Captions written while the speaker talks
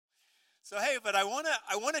So hey, but I want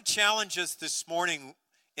to challenge us this morning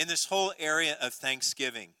in this whole area of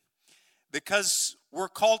Thanksgiving, because we're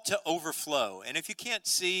called to overflow. And if you can't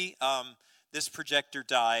see, this projector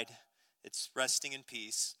died. It's resting in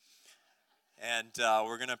peace. And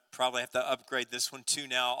we're going to probably have to upgrade this one too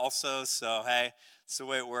now also. So hey, it's the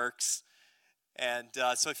way it works. And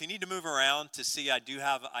so if you need to move around to see, I do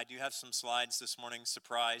have some slides this morning.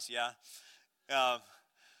 Surprise, yeah.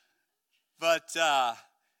 But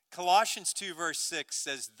Colossians 2 verse 6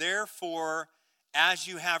 says, "Therefore, as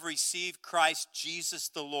you have received Christ Jesus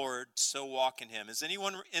the Lord, so walk in him." Has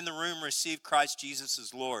anyone in the room received Christ Jesus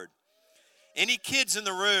as Lord? Any kids in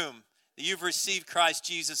the room that you've received Christ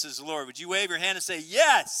Jesus as Lord? Would you wave your hand and say,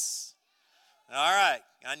 yes? All right.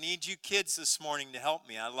 I need you kids this morning to help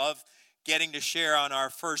me. I love getting to share on our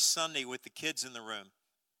first Sunday with the kids in the room.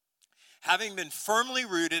 Having been firmly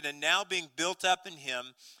rooted and now being built up in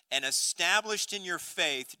him and established in your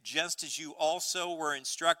faith, just as you also were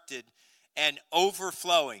instructed, and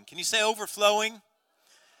overflowing. Can you say overflowing?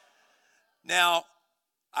 Now,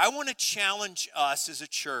 I want to challenge us as a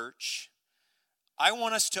church. I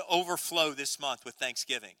want us to overflow this month with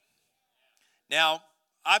Thanksgiving. Now,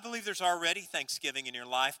 I believe there's already Thanksgiving in your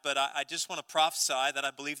life, but I just want to prophesy that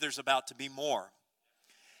I believe there's about to be more.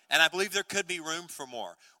 And I believe there could be room for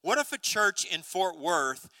more. What if a church in Fort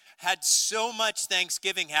Worth had so much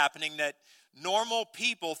Thanksgiving happening that normal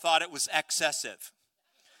people thought it was excessive?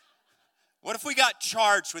 What if we got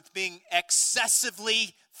charged with being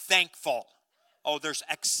excessively thankful? Oh, there's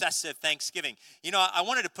excessive Thanksgiving. You know, I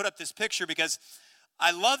wanted to put up this picture because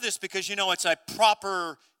I love this because, you know, it's a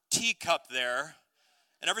proper teacup there.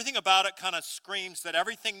 And everything about it kind of screams that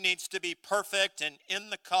everything needs to be perfect and in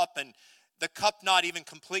the cup, and the cup not even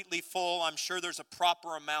completely full. I'm sure there's a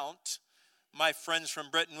proper amount. My friends from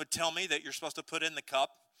Britain would tell me that you're supposed to put in the cup.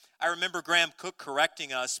 I remember Graham Cook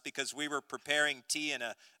correcting us because we were preparing tea in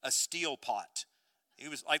a steel pot. He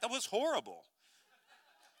was like, that was horrible.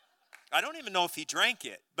 I don't even know if he drank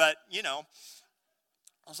it, but, you know,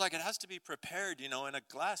 I was like, it has to be prepared, you know, in a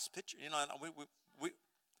glass pitcher, you know, we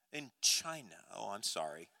in China. Oh, I'm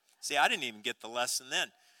sorry. See, I didn't even get the lesson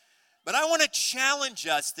then. But I want to challenge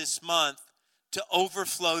us this month to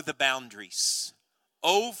overflow the boundaries.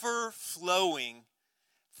 Overflowing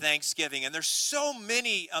Thanksgiving. And there's so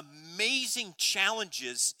many amazing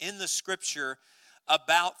challenges in the scripture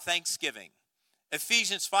about Thanksgiving.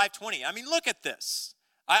 Ephesians 5:20. I mean, look at this.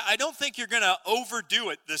 I don't think you're going to overdo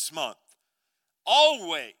it this month.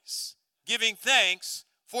 Always giving thanks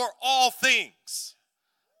for all things.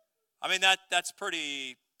 I mean, that's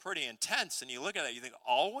pretty intense. And you look at that, you think,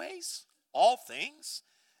 always? All things?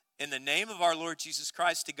 In the name of our Lord Jesus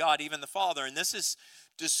Christ, to God, even the Father. And this is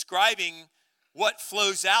describing what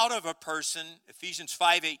flows out of a person, Ephesians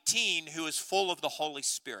 5:18, who is full of the Holy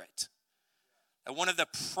Spirit. And one of the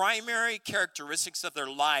primary characteristics of their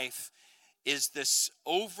life is this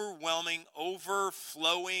overwhelming,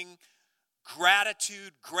 overflowing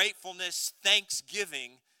gratitude, gratefulness,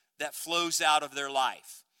 thanksgiving that flows out of their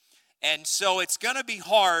life. And so it's going to be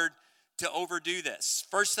hard to overdo this.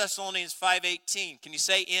 1 Thessalonians 5:18. Can you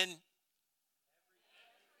say in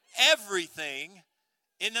everything?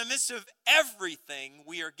 In the midst of everything,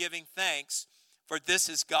 we are giving thanks, for this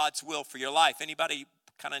is God's will for your life. Anybody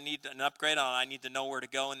kind of need an upgrade on, I need to know where to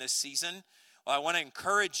go in this season? Well, I want to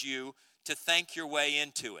encourage you to thank your way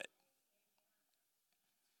into it.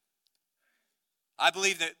 I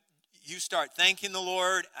believe that you start thanking the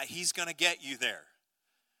Lord, he's going to get you there.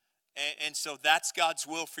 And so that's God's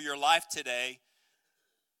will for your life today,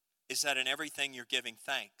 is that in everything you're giving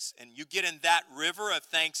thanks. And you get in that river of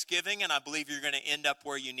thanksgiving, and I believe you're going to end up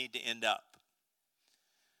where you need to end up.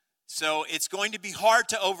 So it's going to be hard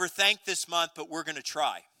to overthank this month, but we're going to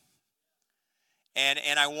try.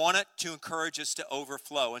 And I want it to encourage us to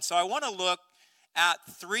overflow. And so I want to look at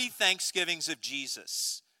 3 Thanksgivings of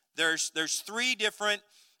Jesus. There's 3 different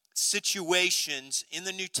situations in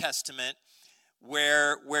the New Testament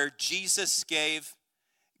where Jesus gave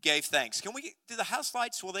thanks. Can we do the house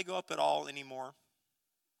lights? Will they go up at all anymore?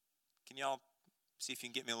 Can y'all see if you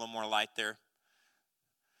can get me a little more light there?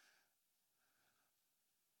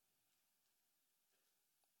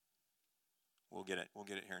 We'll get it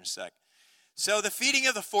here in a sec. So the feeding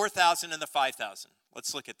of the 4,000 and the 5,000.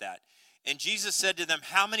 Let's look at that. And Jesus said to them,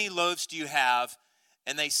 "How many loaves do you have?"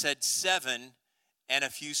 And they said, 7 and a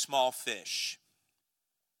few small fish.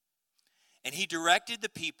 And he directed the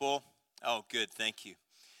people, oh good, thank you.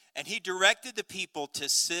 And he directed the people to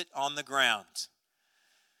sit on the ground.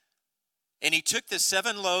 And he took the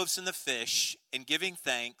 7 loaves and the fish, and giving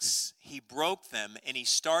thanks, he broke them, and he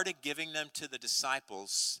started giving them to the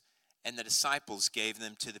disciples and the disciples gave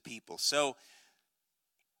them to the people. So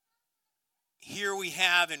here we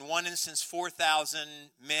have in one instance 4,000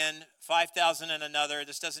 men, 5,000 in another.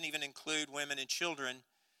 This doesn't even include women and children.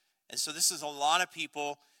 And so this is a lot of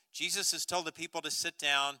people. Jesus has told the people to sit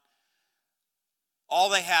down. All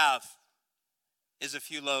they have is a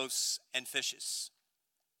few loaves and fishes.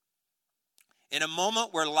 In a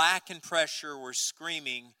moment where lack and pressure were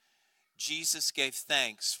screaming, Jesus gave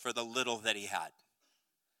thanks for the little that he had.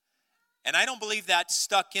 And I don't believe that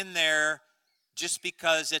stuck in there just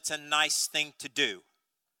because it's a nice thing to do.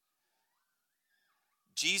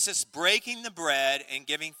 Jesus breaking the bread and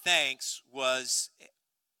giving thanks was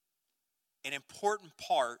an important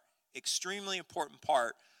part, extremely important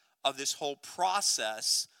part of this whole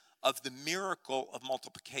process of the miracle of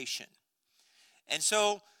multiplication. And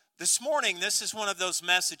so this morning, this is one of those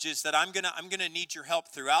messages that I'm gonna need your help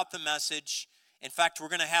throughout the message. In fact, we're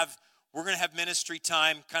gonna have ministry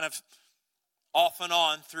time kind of off and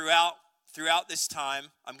on throughout this time.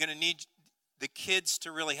 I'm gonna need the kids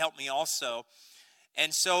to really help me also.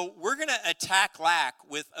 And so we're gonna attack lack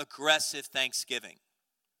with aggressive thanksgiving.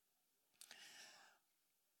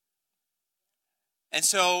 And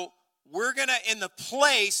so we're gonna, in the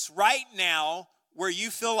place right now where you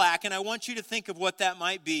feel lack, and I want you to think of what that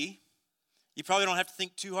might be. You probably don't have to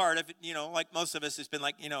think too hard. If it, like most of us, it's been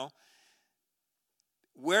like,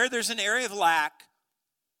 where there's an area of lack,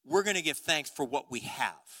 we're going to give thanks for what we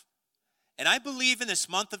have. And I believe in this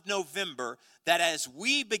month of November that as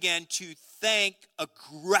we begin to thank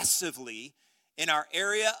aggressively in our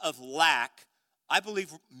area of lack, I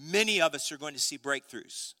believe many of us are going to see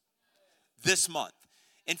breakthroughs this month.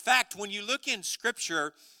 In fact, when you look in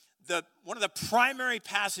Scripture, one of the primary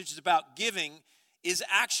passages about giving is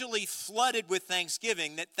actually flooded with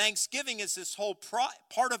thanksgiving. That thanksgiving is this whole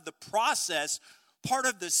part of the process, part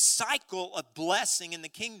of the cycle of blessing in the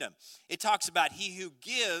kingdom. It talks about he who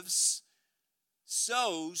gives,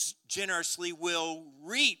 sows generously, will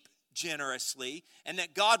reap generously, and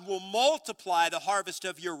that God will multiply the harvest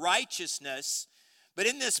of your righteousness. But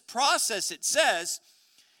in this process, it says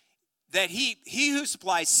that he who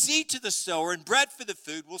supplies seed to the sower and bread for the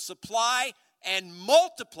food will supply and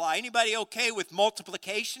multiply. Anybody okay with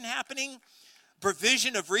multiplication happening?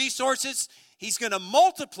 Provision of resources. He's going to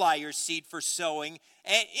multiply your seed for sowing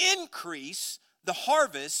and increase the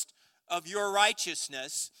harvest of your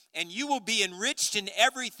righteousness. And you will be enriched in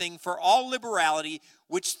everything for all liberality,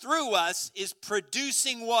 which through us is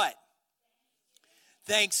producing what?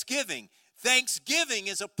 Thanksgiving. Thanksgiving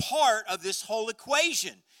is a part of this whole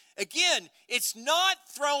equation. Again, it's not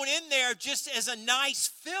thrown in there just as a nice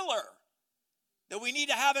filler that we need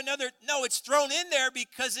to have another. No, it's thrown in there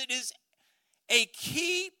because it is a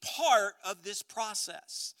key part of this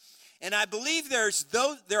process. And I believe there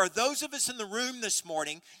are those of us in the room this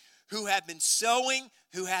morning who have been sowing,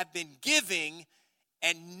 who have been giving,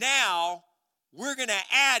 and now we're going to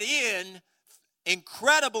add in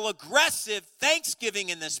incredible, aggressive thanksgiving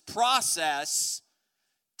in this process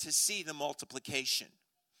to see the multiplication.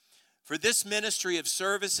 For this ministry of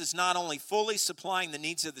service is not only fully supplying the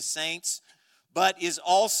needs of the saints, but is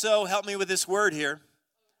also, help me with this word here,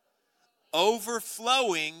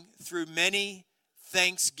 overflowing through many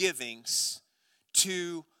thanksgivings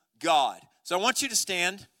to God. So I want you to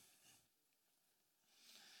stand.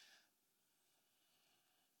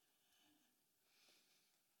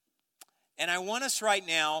 And I want us right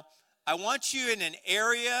now, I want you in an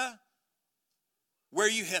area where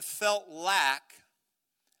you have felt lack,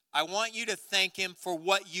 I want you to thank him for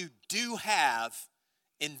what you do have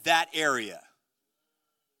in that area.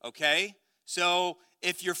 Okay? So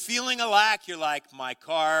if you're feeling a lack, you're like, my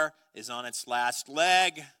car is on its last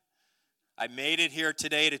leg. I made it here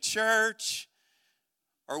today to church.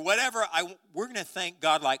 Or whatever. We're going to thank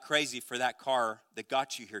God like crazy for that car that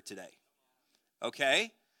got you here today.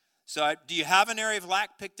 Okay? So do you have an area of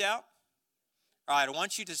lack picked out? All right, I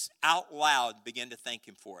want you to out loud begin to thank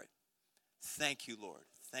him for it. Thank you, Lord.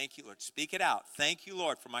 Thank you, Lord. Speak it out. Thank you,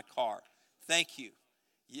 Lord, for my car. Thank you.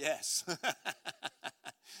 Yes.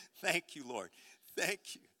 Thank you, Lord.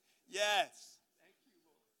 Thank you. Yes.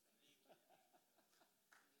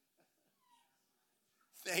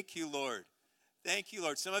 Thank you, Lord. Thank you, Lord. Thank you,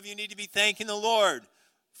 Lord. Some of you need to be thanking the Lord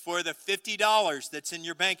for the $50 that's in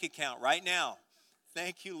your bank account right now.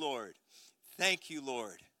 Thank you, Lord. Thank you,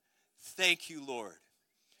 Lord. Thank you, Lord.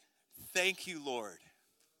 Thank you, Lord.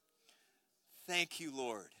 Thank you,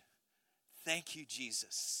 Lord. Thank you,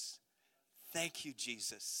 Jesus. Thank you,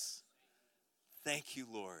 Jesus. Thank you,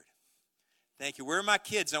 Lord. Thank you. Where are my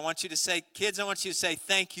kids? I want you to say,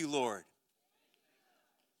 thank you, Lord.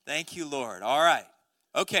 Thank you, Lord. All right.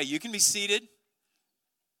 Okay, you can be seated.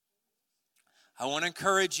 I want to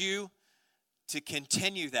encourage you to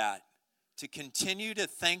continue that, to continue to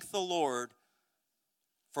thank the Lord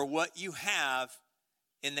for what you have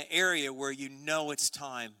in the area where you know it's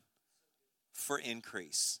time for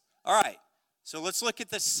increase. All right, so let's look at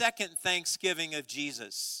the second thanksgiving of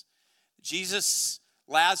Jesus.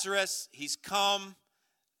 Lazarus, he's come.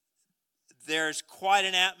 There's quite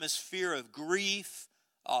an atmosphere of grief,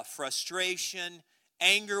 frustration,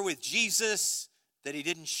 anger with Jesus that he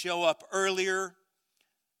didn't show up earlier.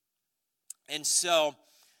 And so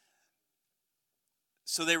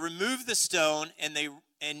they removed the stone,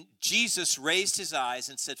 and Jesus raised his eyes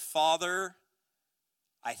and said, Father,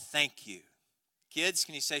 I thank you. Kids,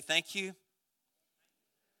 can you say thank you?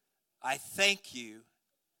 I thank you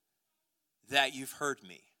that you've heard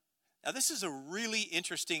me. Now, this is a really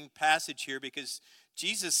interesting passage here because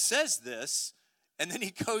Jesus says this, and then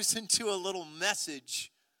he goes into a little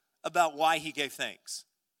message about why he gave thanks.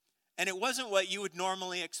 And it wasn't what you would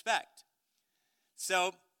normally expect.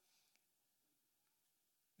 So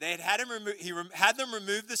he had them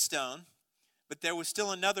remove the stone, but there was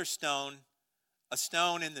still another stone, a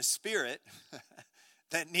stone in the spirit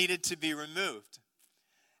that needed to be removed.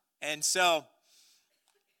 And so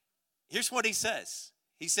here's what he says.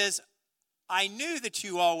 He says, I knew that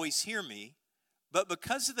you always hear me, but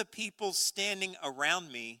because of the people standing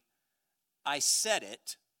around me, I said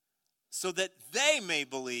it so that they may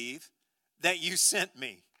believe that you sent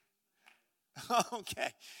me. Okay,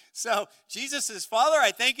 so Jesus says, Father,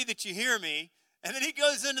 I thank you that you hear me. And then he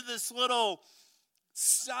goes into this little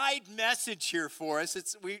side message here for us.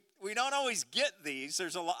 We don't always get these.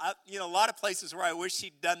 There's a lot of places where I wish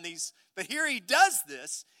he'd done these, but here he does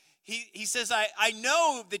this. He says, I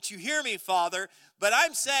know that you hear me, Father, but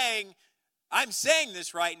I'm saying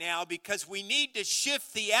this right now because we need to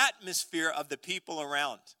shift the atmosphere of the people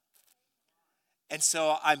around. And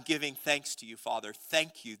so I'm giving thanks to you, Father.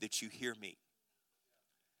 Thank you that you hear me.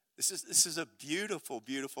 This is a beautiful,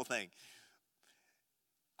 beautiful thing.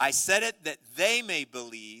 I said it that they may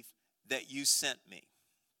believe that you sent me.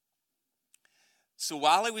 So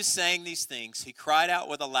while he was saying these things, he cried out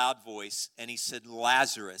with a loud voice, and he said,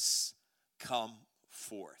 Lazarus, come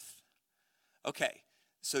forth. Okay,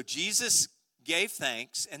 so Jesus gave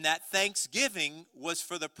thanks, and that thanksgiving was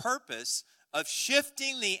for the purpose of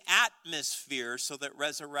shifting the atmosphere so that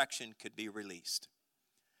resurrection could be released.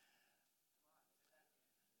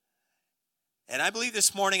 And I believe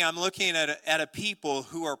this morning I'm looking at a people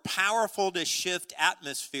who are powerful to shift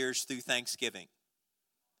atmospheres through thanksgiving.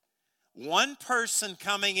 One person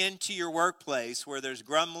coming into your workplace where there's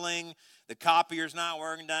grumbling, the copier's not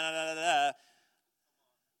working,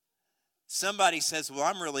 somebody says, well,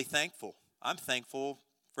 I'm really thankful. I'm thankful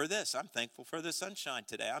for this. I'm thankful for the sunshine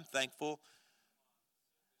today. I'm thankful.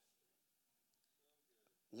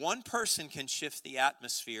 One person can shift the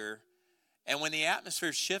atmosphere. And when the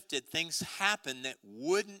atmosphere shifted, things happened that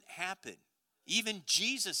wouldn't happen. Even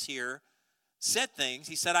Jesus here said things.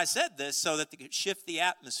 He said, I said this so that they could shift the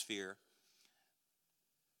atmosphere.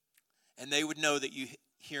 And they would know that you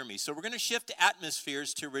hear me. So we're going to shift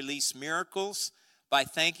atmospheres to release miracles by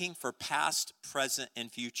thanking for past, present,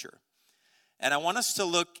 and future. And I want us to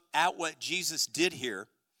look at what Jesus did here.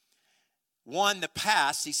 One, the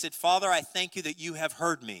past, he said, Father, I thank you that you have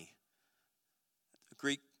heard me. The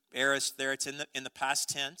Greek aorist there, it's in the past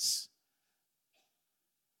tense.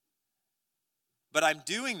 But I'm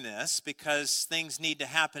doing this because things need to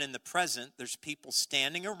happen in the present. There's people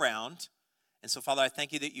standing around. And so, Father, I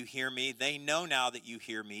thank you that you hear me. They know now that you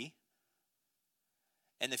hear me.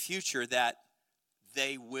 And the future that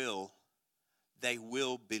they will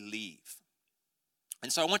believe.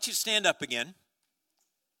 And so I want you to stand up again.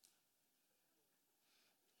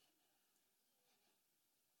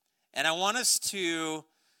 And I want you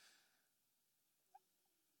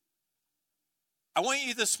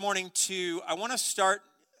this morning I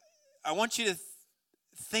want you to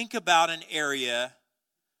think about an area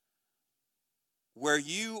where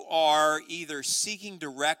you are either seeking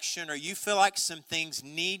direction or you feel like some things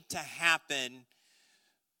need to happen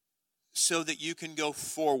so that you can go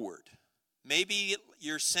forward. Maybe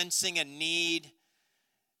you're sensing a need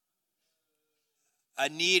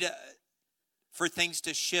for things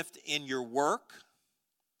to shift in your work.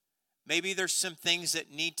 Maybe there's some things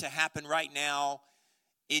that need to happen right now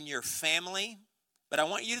in your family. But I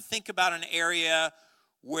want you to think about an area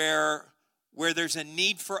where there's a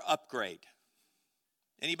need for upgrade.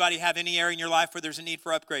 Anybody have any area in your life where there's a need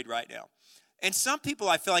for upgrade right now? And some people,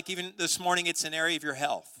 I feel like even this morning, it's an area of your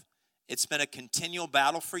health. It's been a continual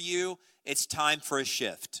battle for you. It's time for a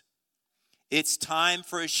shift. It's time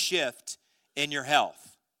for a shift in your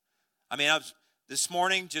health. I mean, this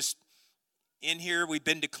morning, just in here, we've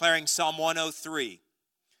been declaring Psalm 103.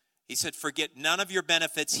 He said, forget none of your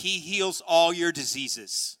benefits. He heals all your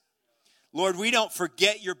diseases. Lord, we don't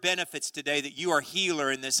forget your benefits today, that you are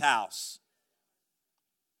healer in this house.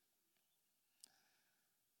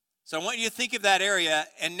 So I want you to think of that area,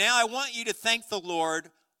 and now I want you to thank the Lord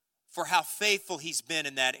for how faithful he's been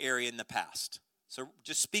in that area in the past. So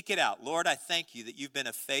just speak it out. Lord, I thank you that you've been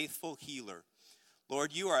a faithful healer.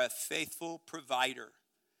 Lord, you are a faithful provider.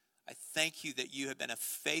 I thank you that you have been a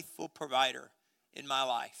faithful provider in my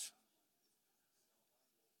life.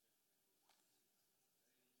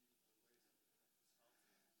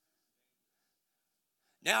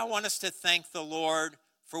 Now I want us to thank the Lord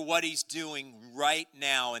for what he's doing right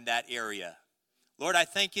now in that area. Lord, I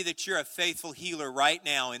thank you that you're a faithful healer right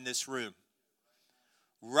now in this room.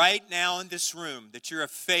 Right now in this room, that you're a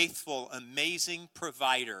faithful, amazing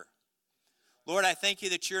provider. Lord, I thank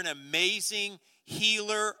you that you're an amazing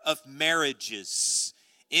healer of marriages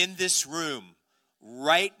in this room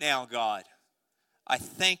right now, God. I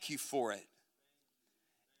thank you for it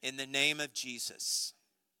in the name of Jesus.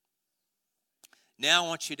 Now I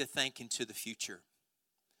want you to think into the future.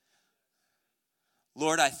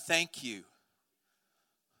 Lord, I thank you.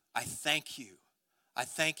 I thank you. I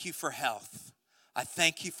thank you for health. I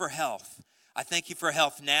thank you for health. I thank you for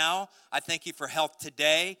health now. I thank you for health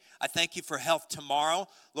today. I thank you for health tomorrow.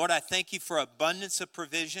 Lord, I thank you for abundance of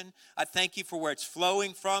provision. I thank you for where it's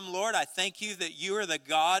flowing from. Lord, I thank you that you are the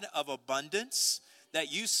God of abundance,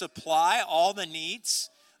 that you supply all the needs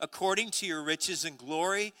according to your riches and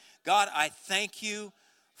glory. God, I thank you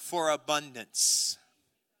for abundance.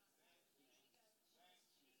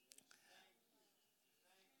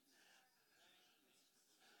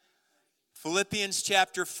 Philippians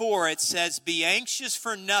chapter 4, it says, be anxious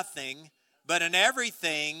for nothing, but in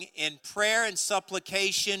everything, in prayer and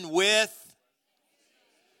supplication with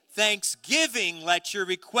thanksgiving, let your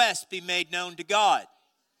requests be made known to God.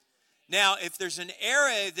 Now, if there's an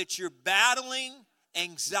area that you're battling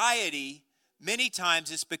anxiety, many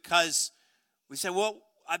times it's because we say, well,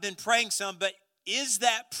 I've been praying some, but is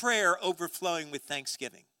that prayer overflowing with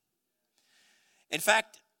thanksgiving? In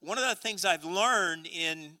fact, one of the things I've learned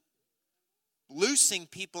in loosing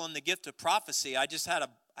people in the gift of prophecy, I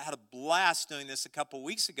had a blast doing this a couple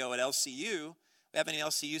weeks ago at LCU. We have any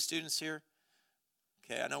LCU students here?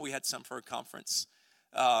 Okay, I know we had some for a conference.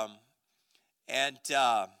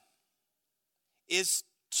 Is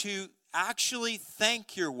to actually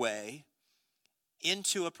thank your way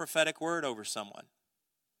into a prophetic word over someone.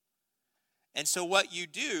 And so what you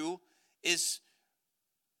do is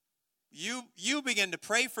you begin to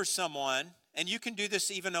pray for someone, and you can do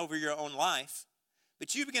this even over your own life,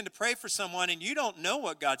 but you begin to pray for someone and you don't know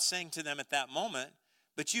what God's saying to them at that moment,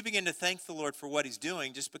 but you begin to thank the Lord for what he's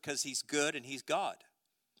doing just because he's good and he's God.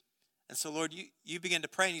 And so, Lord, you begin to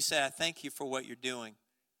pray and you say, I thank you for what you're doing.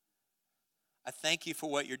 I thank you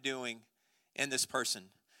for what you're doing in this person.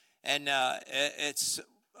 And it's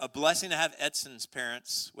a blessing to have Edson's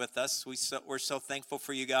parents with us. We're so thankful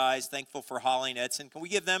for you guys, thankful for Holly and Edson. Can we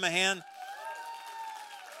give them a hand?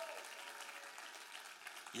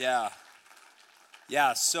 Yeah,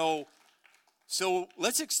 so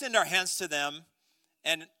let's extend our hands to them.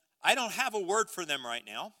 And I don't have a word for them right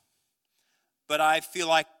now, but I feel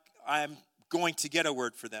like I'm going to get a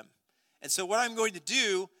word for them. And so what I'm going to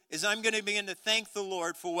do is I'm going to begin to thank the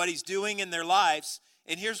Lord for what he's doing in their lives.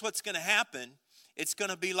 And here's what's going to happen. It's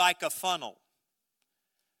going to be like a funnel.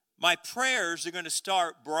 My prayers are going to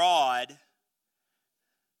start broad,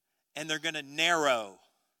 and they're going to narrow.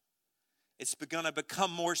 It's going to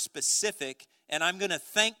become more specific, and I'm going to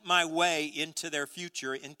thank my way into their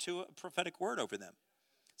future, into a prophetic word over them.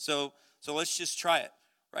 So let's just try it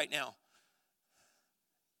right now.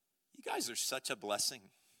 You guys are such a blessing.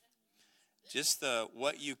 Just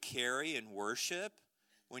what you carry in worship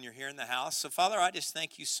when you're here in the house. So, Father, I just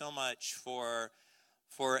thank you so much for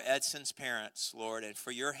Edson's parents, Lord, and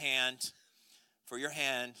for your hand,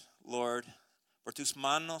 Lord, por tus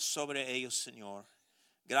manos sobre ellos, Señor.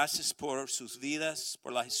 Gracias por sus vidas,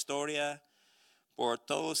 por la historia, por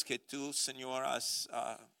todos que tú, Señor, has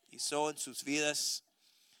hizo en sus vidas.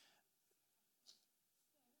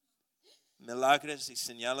 Milagros y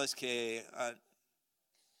señales que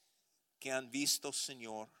han visto,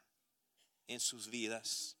 Señor, en sus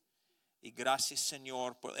vidas. Y gracias,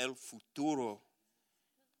 Señor, por el futuro.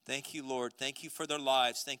 Thank you, Lord. Thank you for their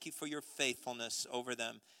lives. Thank you for your faithfulness over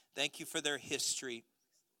them. Thank you for their history.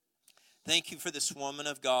 Thank you for this woman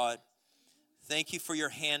of God. Thank you for your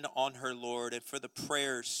hand on her, Lord, and for the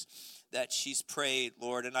prayers that she's prayed,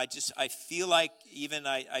 Lord. And I feel like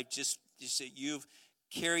you've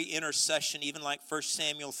carry intercession, even like 1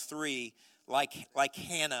 Samuel 3. like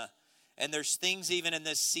Hannah. And there's things even in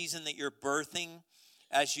this season that you're birthing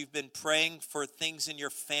as you've been praying for things in your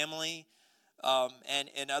family,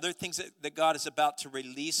 and other things that God is about to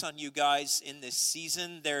release on you guys in this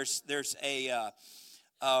season. There's a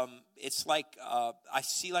it's like I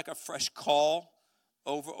see like a fresh call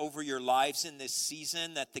over your lives in this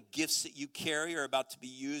season, that the gifts that you carry are about to be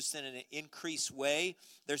used in an increased way.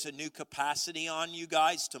 There's a new capacity on you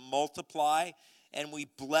guys to multiply, and we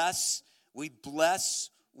bless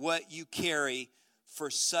what you carry for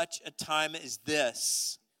such a time as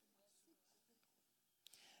this.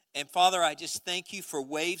 And Father, I just thank you for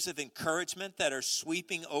waves of encouragement that are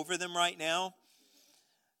sweeping over them right now.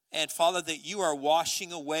 And Father, that you are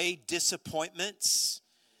washing away disappointments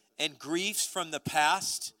and griefs from the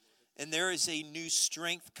past, and there is a new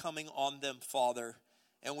strength coming on them, Father.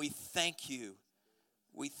 And we thank you.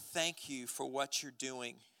 We thank you for what you're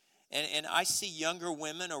doing. And I see younger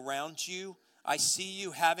women around you. I see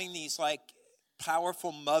you having these like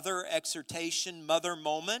powerful mother exhortation, mother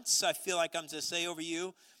moments. I feel like I'm to say over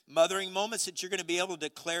you, mothering moments that you're going to be able to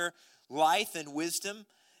declare life and wisdom.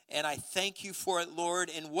 And I thank you for it,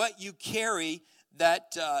 Lord. And what you carry,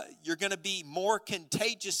 that you're going to be more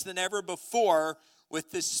contagious than ever before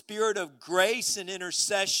with the spirit of grace and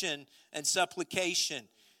intercession and supplication.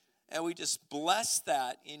 And we just bless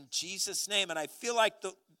that in Jesus' name. And I feel like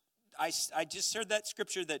I just heard that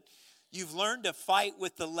scripture that you've learned to fight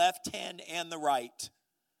with the left hand and the right.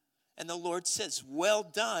 And the Lord says, well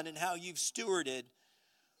done in how you've stewarded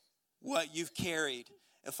what you've carried.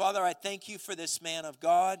 And Father, I thank you for this man of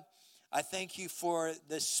God. I thank you for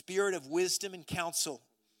the spirit of wisdom and counsel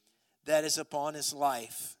that is upon his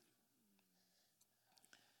life.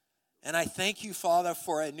 And I thank you, Father,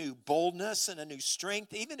 for a new boldness and a new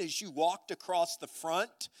strength. Even as you walked across the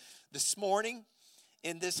front this morning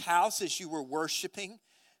in this house as you were worshiping,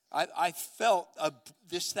 I felt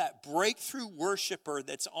just that breakthrough worshiper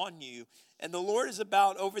that's on you. And the Lord is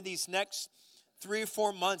about, over these next 3 or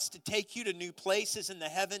 4 months, to take you to new places in the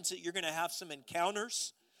heavens, that you're going to have some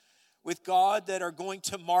encounters with God that are going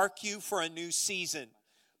to mark you for a new season.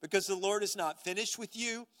 Because the Lord is not finished with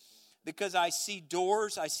you. Because I see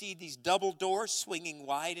doors, I see these double doors swinging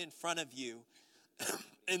wide in front of you.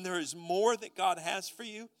 And there is more that God has for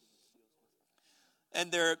you. And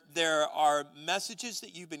there are messages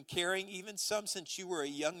that you've been carrying, even some since you were a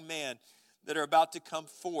young man, that are about to come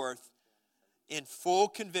forth in full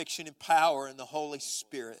conviction and power in the Holy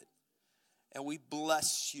Spirit. And we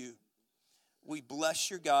bless you. We bless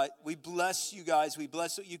your God. We bless you guys. We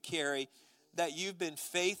bless what you carry, that you've been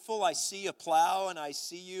faithful. I see a plow, and I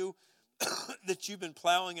see you that you've been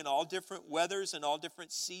plowing in all different weathers and all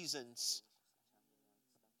different seasons.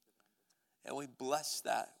 And we bless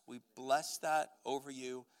that. We bless that over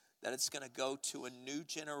you, that it's going to go to a new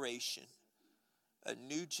generation. A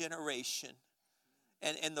new generation.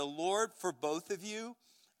 And the Lord, for both of you,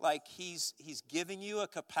 like he's giving you a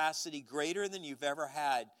capacity greater than you've ever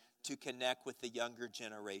had to connect with the younger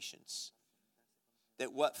generations.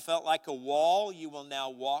 That what felt like a wall, you will now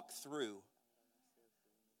walk through.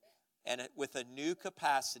 And with a new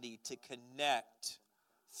capacity to connect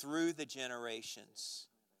through the generations.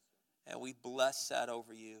 And we bless that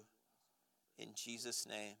over you in Jesus'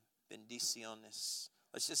 name. Bendiciones.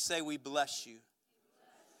 Let's just say we bless you.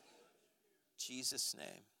 Jesus'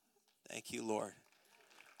 name. Thank you, Lord.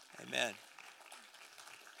 Amen.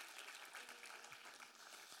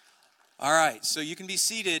 All right, so you can be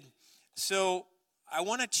seated. So I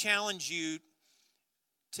want to challenge you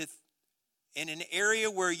to, in an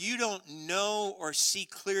area where you don't know or see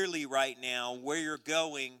clearly right now where you're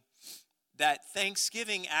going, that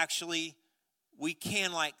Thanksgiving actually, we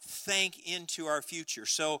can like thank into our future.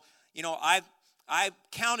 So, you know, I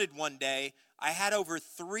counted one day, I had over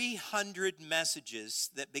 300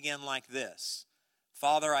 messages that began like this.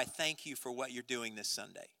 Father, I thank you for what you're doing this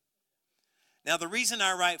Sunday. Now, the reason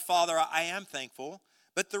I write, Father, I am thankful,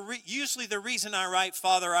 but usually the reason I write,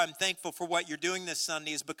 Father, I'm thankful for what you're doing this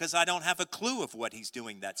Sunday is because I don't have a clue of what he's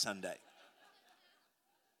doing that Sunday.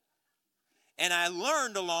 And I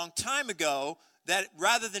learned a long time ago that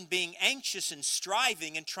rather than being anxious and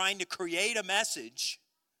striving and trying to create a message,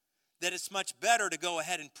 that it's much better to go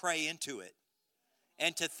ahead and pray into it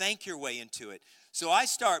and to thank your way into it. So I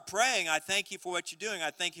start praying, I thank you for what you're doing, I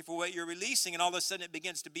thank you for what you're releasing, and all of a sudden it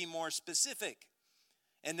begins to be more specific.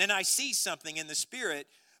 And then I see something in the Spirit,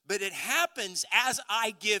 but it happens as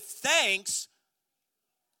I give thanks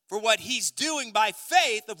for what he's doing by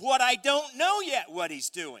faith of what I don't know yet what he's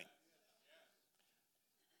doing.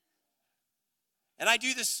 And I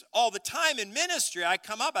do this all the time in ministry. I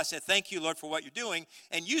come up, I say, thank you, Lord, for what you're doing.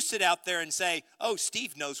 And you sit out there and say, oh,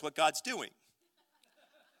 Steve knows what God's doing.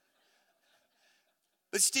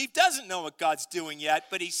 But Steve doesn't know what God's doing yet,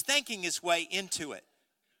 but he's thanking his way into it.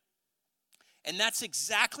 And that's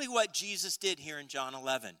exactly what Jesus did here in John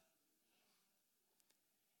 11.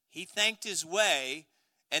 He thanked his way,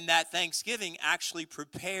 and that thanksgiving actually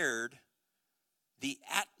prepared the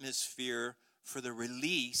atmosphere for the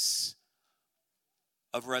release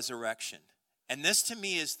of resurrection. And this to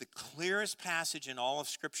me is the clearest passage in all of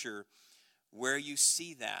Scripture where you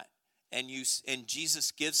see that. And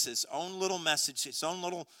Jesus gives his own little message, his own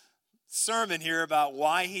little sermon here about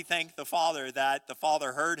why he thanked the Father, that the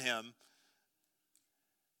Father heard him.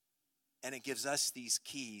 And it gives us these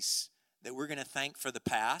keys that we're going to thank for the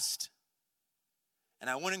past. And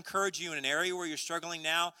I want to encourage you in an area where you're struggling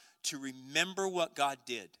now to remember what God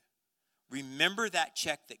did. Remember that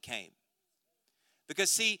check that came.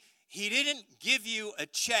 Because see, he didn't give you a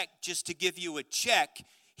check just to give you a check.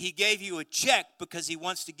 He gave you a check because he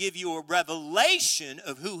wants to give you a revelation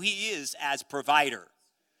of who he is as provider.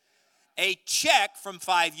 A check from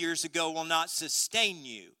 5 years ago will not sustain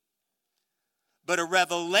you. But a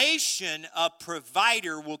revelation of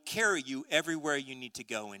provider will carry you everywhere you need to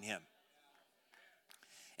go in him.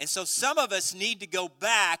 And so some of us need to go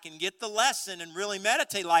back and get the lesson and really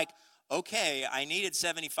meditate like, okay, I needed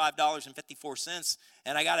 $75.54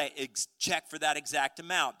 and I got to check for that exact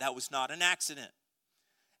amount. That was not an accident.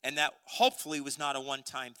 And that hopefully was not a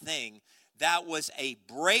one-time thing. That was a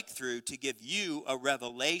breakthrough to give you a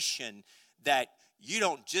revelation that you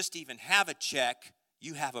don't just even have a check,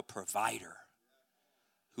 you have a provider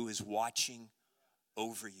who is watching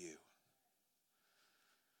over you.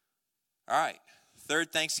 All right,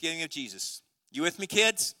 third Thanksgiving of Jesus. You with me,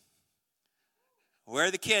 kids? Where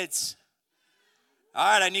are the kids? All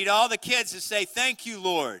right, I need all the kids to say, thank you,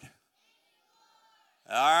 Lord.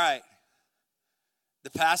 All right. The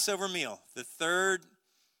Passover meal, the third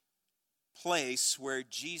place where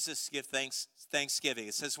Jesus gave thanksgiving.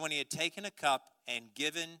 It says, when he had taken a cup and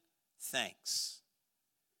given thanks,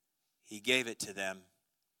 he gave it to them,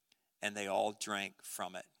 and they all drank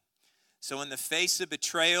from it. So in the face of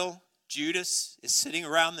betrayal, Judas is sitting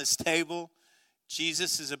around this table.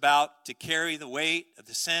 Jesus is about to carry the weight of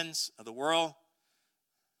the sins of the world,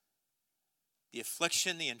 the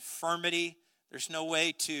affliction, the infirmity. There's no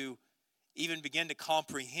way to even begin to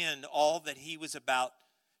comprehend all that he was about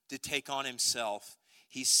to take on himself.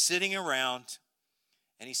 He's sitting around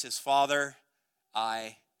and he says, Father,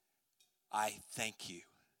 I thank you.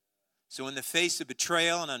 So in the face of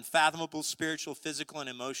betrayal and unfathomable spiritual, physical, and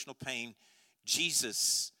emotional pain,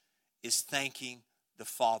 Jesus is thanking the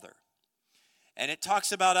Father. And it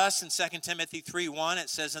talks about us in 2 Timothy 3:1. It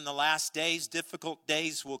says, in the last days, difficult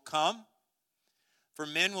days will come. For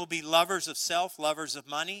men will be lovers of self, lovers of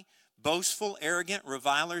money, boastful, arrogant,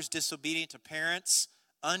 revilers, disobedient to parents,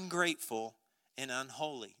 ungrateful, and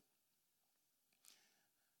unholy.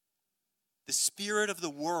 The spirit of the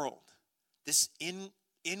world, this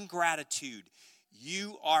ingratitude,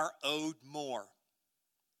 you are owed more,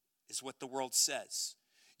 is what the world says.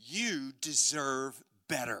 You deserve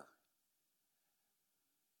better.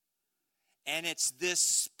 And it's this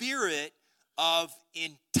spirit of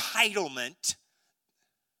entitlement,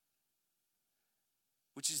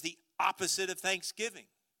 which is the opposite of thanksgiving.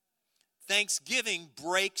 Thanksgiving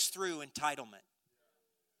breaks through entitlement.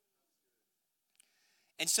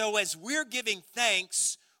 And so as we're giving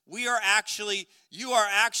thanks, you are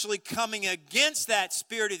actually coming against that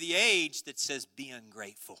spirit of the age that says, be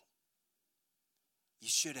ungrateful. You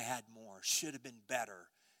should have had more, should have been better.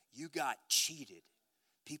 You got cheated.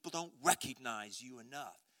 People don't recognize you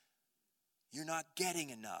enough. You're not getting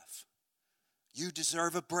enough. You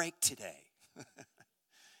deserve a break today.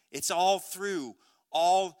 It's all through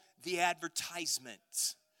all the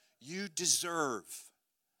advertisements. You deserve.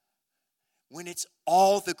 When it's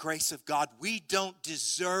all the grace of God, we don't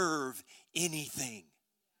deserve anything.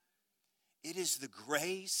 It is the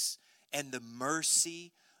grace and the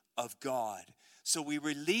mercy of God. So we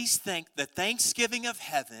release the thanksgiving of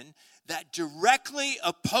heaven that directly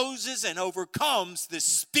opposes and overcomes the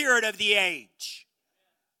spirit of the age.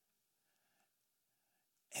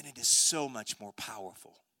 And it is so much more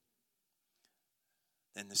powerful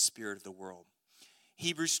than the spirit of the world.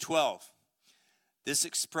 Hebrews 12. This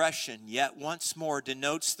expression, yet once more,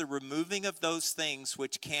 denotes the removing of those things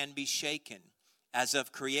which can be shaken, as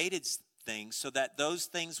of created things, so that those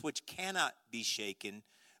things which cannot be shaken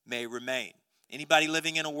may remain. Anybody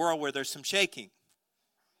living in a world where there's some shaking?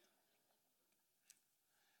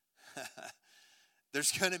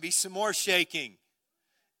 There's going to be some more shaking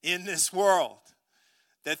in this world.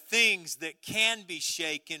 The things that can be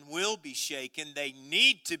shaken will be shaken. They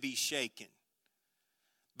need to be shaken.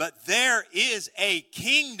 But there is a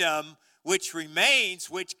kingdom which remains,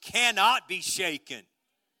 which cannot be shaken.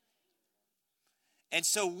 And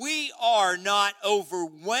so we are not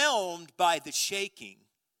overwhelmed by the shaking.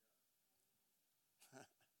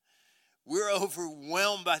 We're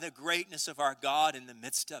overwhelmed by the greatness of our God in the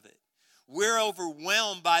midst of it. We're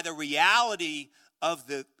overwhelmed by the reality of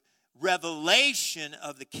the revelation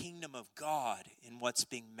of the kingdom of God in what's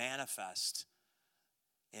being manifest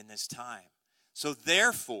in this time. So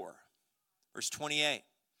therefore, verse 28,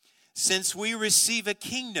 since we receive a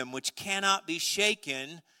kingdom which cannot be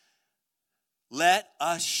shaken, let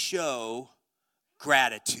us show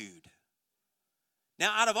gratitude.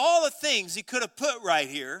 Now, out of all the things he could have put right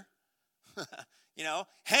here,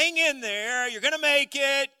 hang in there, you're going to make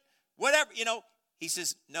it, whatever, he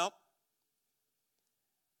says, nope.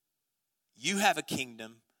 You have a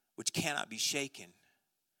kingdom which cannot be shaken.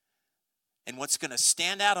 And what's going to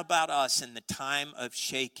stand out about us in the time of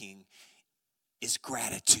shaking is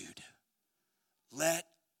gratitude. Let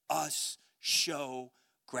us show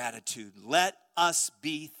gratitude. Let us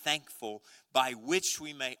be thankful, by which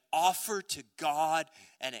we may offer to God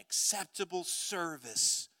an acceptable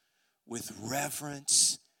service with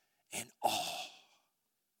reverence and awe.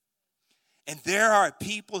 And there are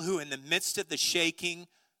people who, in the midst of the shaking,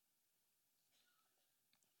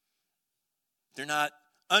 they're not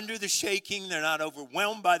under the shaking, they're not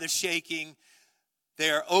overwhelmed by the shaking, they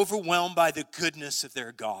are overwhelmed by the goodness of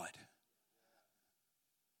their God.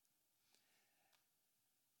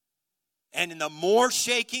 And the more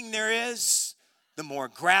shaking there is, the more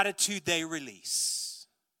gratitude they release.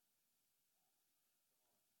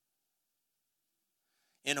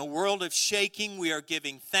 In a world of shaking, we are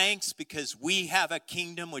giving thanks because we have a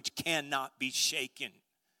kingdom which cannot be shaken.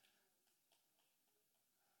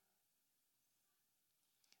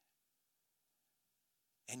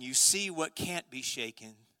 And you see what can't be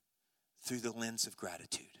shaken through the lens of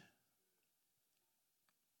gratitude.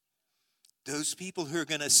 Those people who are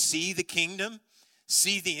going to see the kingdom,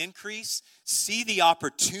 see the increase, see the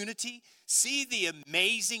opportunity, see the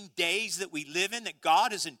amazing days that we live in, that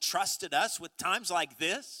God has entrusted us with times like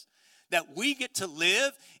this, that we get to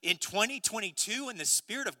live in 2022, and the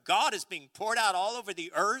Spirit of God is being poured out all over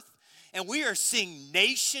the earth, and we are seeing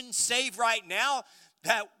nations saved right now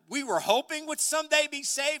that we were hoping would someday be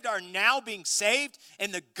saved are now being saved,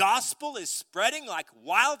 and the gospel is spreading like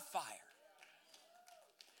wildfire.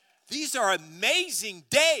 These are amazing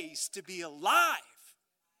days to be alive.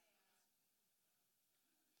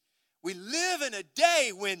 We live in a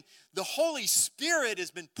day when the Holy Spirit has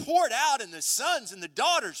been poured out and the sons and the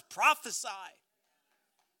daughters prophesy.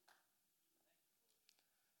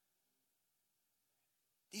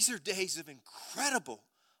 These are days of incredible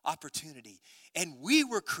opportunity. And we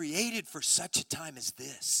were created for such a time as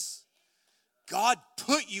this. God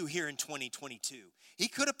put you here in 2022. He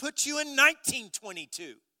could have put you in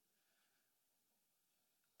 1922.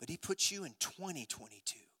 But He put you in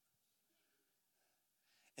 2022.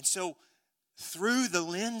 And so, through the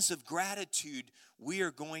lens of gratitude, we are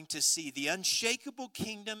going to see the unshakable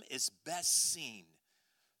kingdom is best seen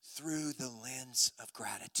through the lens of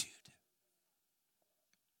gratitude.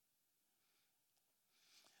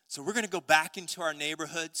 So we're going to go back into our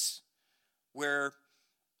neighborhoods where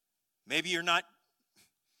maybe you're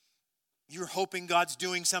hoping God's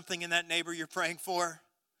doing something in that neighbor you're praying for.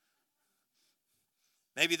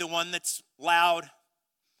 Maybe the one that's loud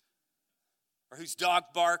or whose dog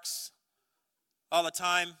barks all the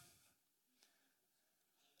time.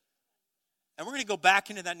 And we're going to go back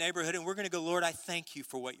into that neighborhood and we're going to go, Lord, I thank you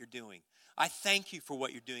for what you're doing. I thank you for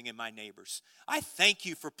what you're doing in my neighbors. I thank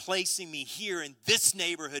you for placing me here in this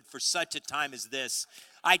neighborhood for such a time as this.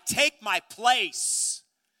 I take my place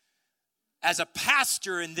as a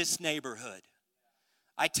pastor in this neighborhood.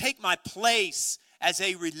 I take my place as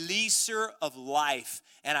a releaser of life,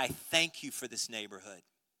 and I thank you for this neighborhood.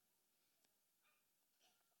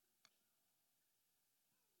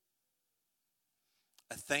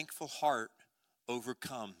 A thankful heart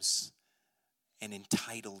overcomes an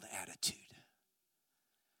entitled attitude.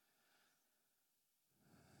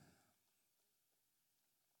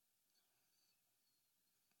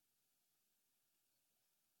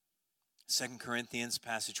 Second Corinthians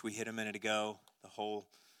passage we hit a minute ago, the whole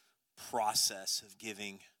process of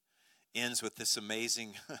giving ends with this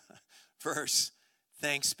amazing verse.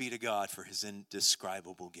 Thanks be to God for His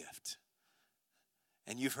indescribable gift.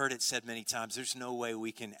 And you've heard it said many times, there's no way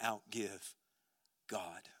we can outgive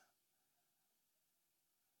God.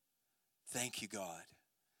 Thank you, God,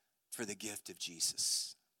 for the gift of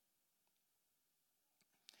Jesus.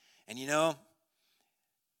 And you know,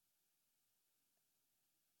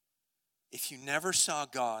 if you never saw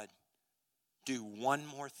God do one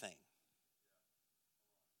more thing,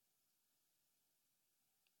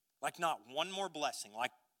 like not one more blessing,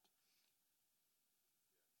 like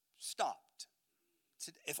stopped.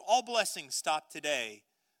 If all blessings stopped today,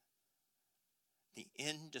 the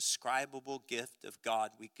indescribable gift of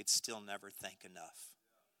God, we could still never thank enough.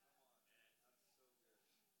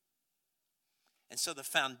 And so the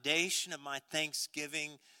foundation of my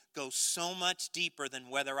thanksgiving goes so much deeper than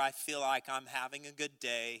whether I feel like I'm having a good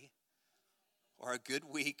day or a good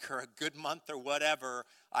week or a good month or whatever.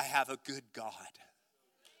 I have a good God.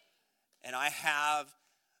 And I have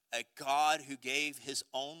a God who gave his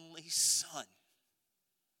only Son.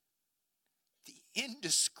 The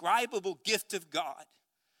indescribable gift of God.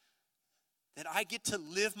 That I get to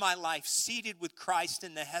live my life seated with Christ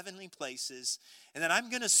in the heavenly places, and that I'm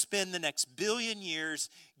going to spend the next billion years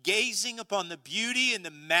gazing upon the beauty and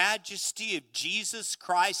the majesty of Jesus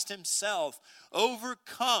Christ himself,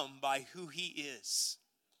 overcome by who he is.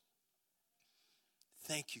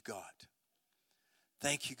 Thank you, God.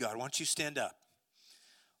 Thank you, God. Why don't you stand up?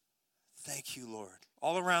 Thank you, Lord.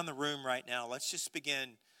 All around the room right now, let's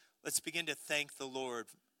begin to thank the Lord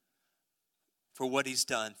for what he's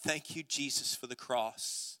done. Thank you, Jesus, for the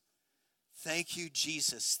cross. Thank you,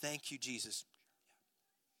 Jesus. Thank you, Jesus.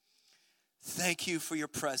 Thank you for your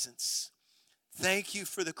presence. Thank you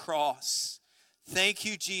for the cross. Thank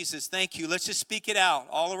you, Jesus. Thank you. Let's just speak it out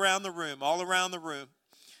all around the room, all around the room.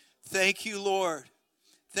 Thank you, Lord.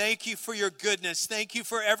 Thank you for your goodness. Thank you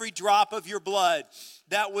for every drop of your blood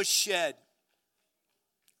that was shed.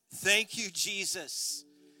 Thank you, Jesus.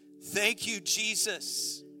 Thank you,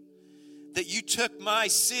 Jesus, that you took my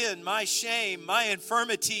sin, my shame, my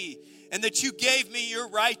infirmity, and that you gave me your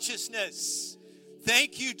righteousness.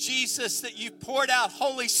 Thank you, Jesus, that you poured out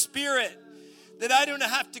Holy Spirit, that I don't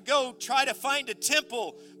have to go try to find a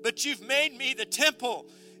temple, but you've made me the temple,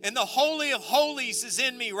 and the Holy of Holies is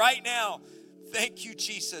in me right now. Thank you,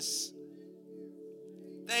 Jesus.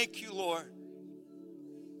 Thank you, Lord.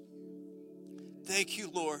 Thank you,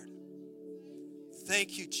 Lord.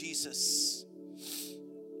 Thank you, Jesus.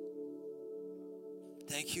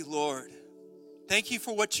 Thank you, Lord. Thank you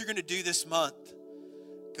for what you're going to do this month,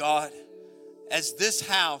 God, as this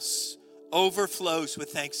house overflows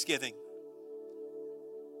with thanksgiving.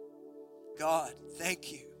 God,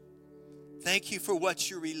 thank you. Thank you for what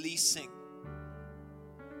you're releasing.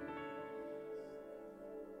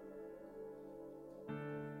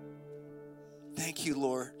 Thank you,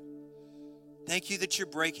 Lord. Thank you that you're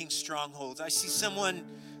breaking strongholds. I see someone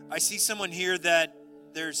here that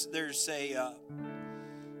there's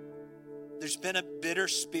been a bitter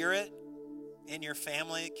spirit in your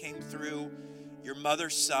family. It came through your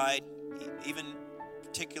mother's side, even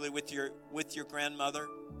particularly with your grandmother.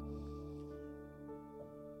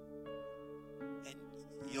 And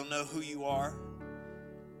you'll know who you are.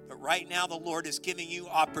 But right now the Lord is giving you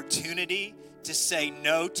opportunity to say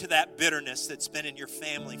no to that bitterness that's been in your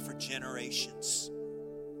family for generations.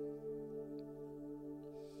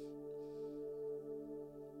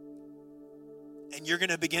 And you're going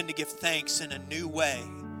to begin to give thanks in a new way.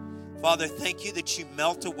 Father, thank you that you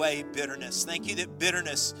melt away bitterness. Thank you that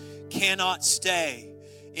bitterness cannot stay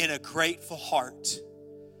in a grateful heart.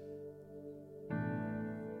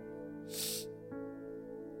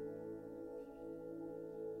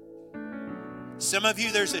 Some of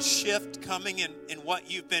you, there's a shift coming in what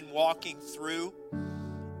you've been walking through.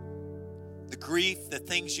 The grief, the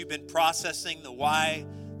things you've been processing, the why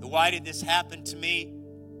did this happen to me?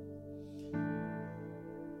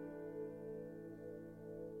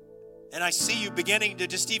 And I see you beginning to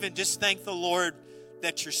just thank the Lord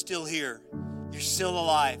that you're still here. You're still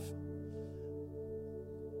alive.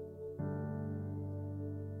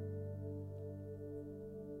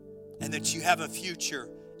 And that you have a future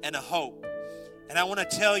and a hope. And I want to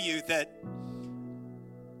tell you that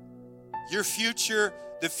your future,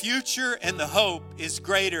 the future and the hope is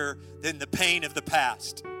greater than the pain of the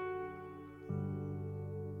past.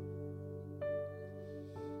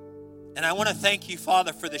 And I want to thank you,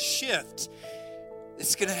 Father, for the shift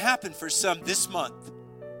that's going to happen for some this month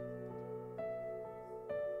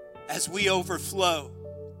as we overflow.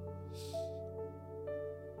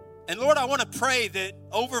 And Lord, I want to pray that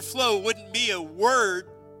overflow wouldn't be a word,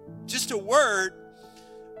 just a word,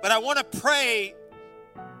 but I want to pray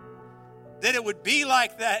that it would be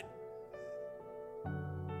like that,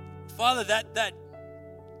 Father, that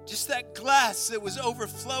just that glass that was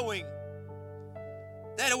overflowing.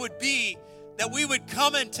 That it would be that we would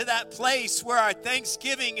come into that place where our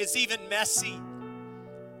thanksgiving is even messy.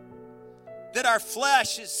 that our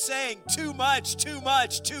flesh is saying too much, too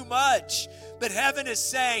much, too much. But heaven is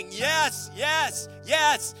saying yes, yes,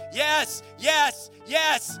 yes, yes, yes,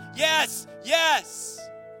 yes, yes, yes.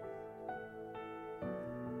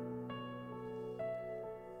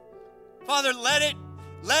 Father, let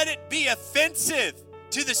it be offensive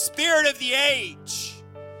to the spirit of the age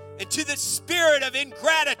and to the spirit of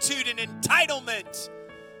ingratitude and entitlement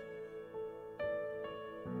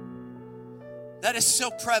that is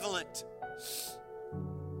so prevalent.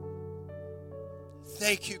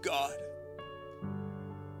 Thank you, God.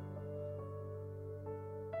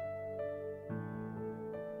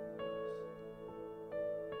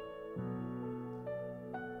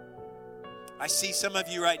 I see some of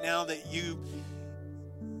you right now that you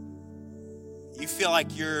feel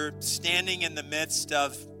like you're standing in the midst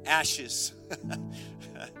of ashes.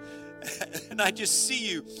 And I just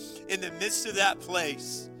see you in the midst of that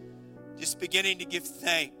place, just beginning to give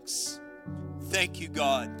thanks. Thank you,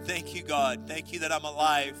 God. Thank you, God. Thank you that I'm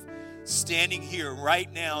alive, standing here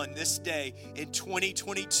right now in this day in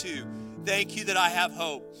 2022. Thank you that I have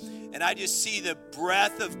hope. And I just see the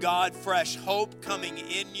breath of God, fresh hope coming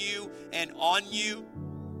in you and on you.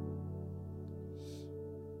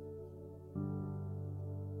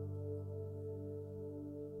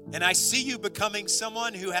 And I see you becoming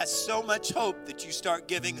someone who has so much hope that you start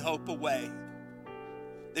giving hope away.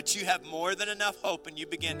 That you have more than enough hope and you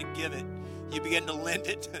begin to give it. You begin to lend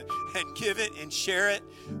it and give it and share it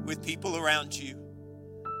with people around you.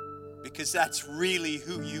 Because that's really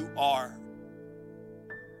who you are.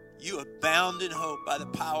 You abound in hope by the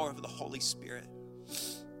power of the Holy Spirit.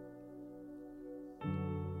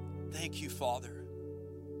 Thank you, Father.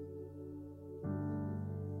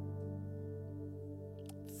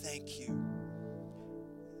 Thank you.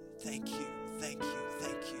 Thank you. Thank you.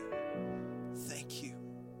 Thank you. Thank you.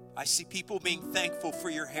 I see people being thankful for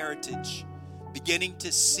your heritage, beginning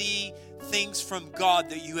to see things from God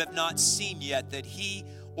that you have not seen yet, that He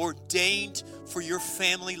ordained for your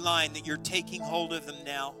family line, that you're taking hold of them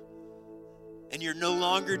now. And you're no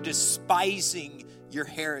longer despising your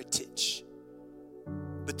heritage,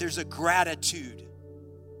 but there's a gratitude.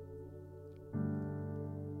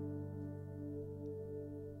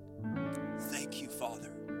 Thank you,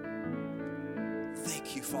 Father.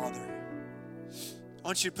 Thank you, Father. I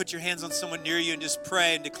want you to put your hands on someone near you and just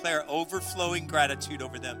pray and declare overflowing gratitude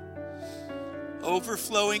over them.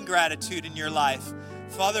 Overflowing gratitude in your life.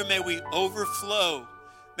 Father, may we overflow.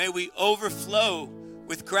 May we overflow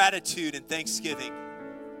with gratitude and thanksgiving.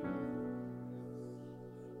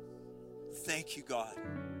 Thank you, God.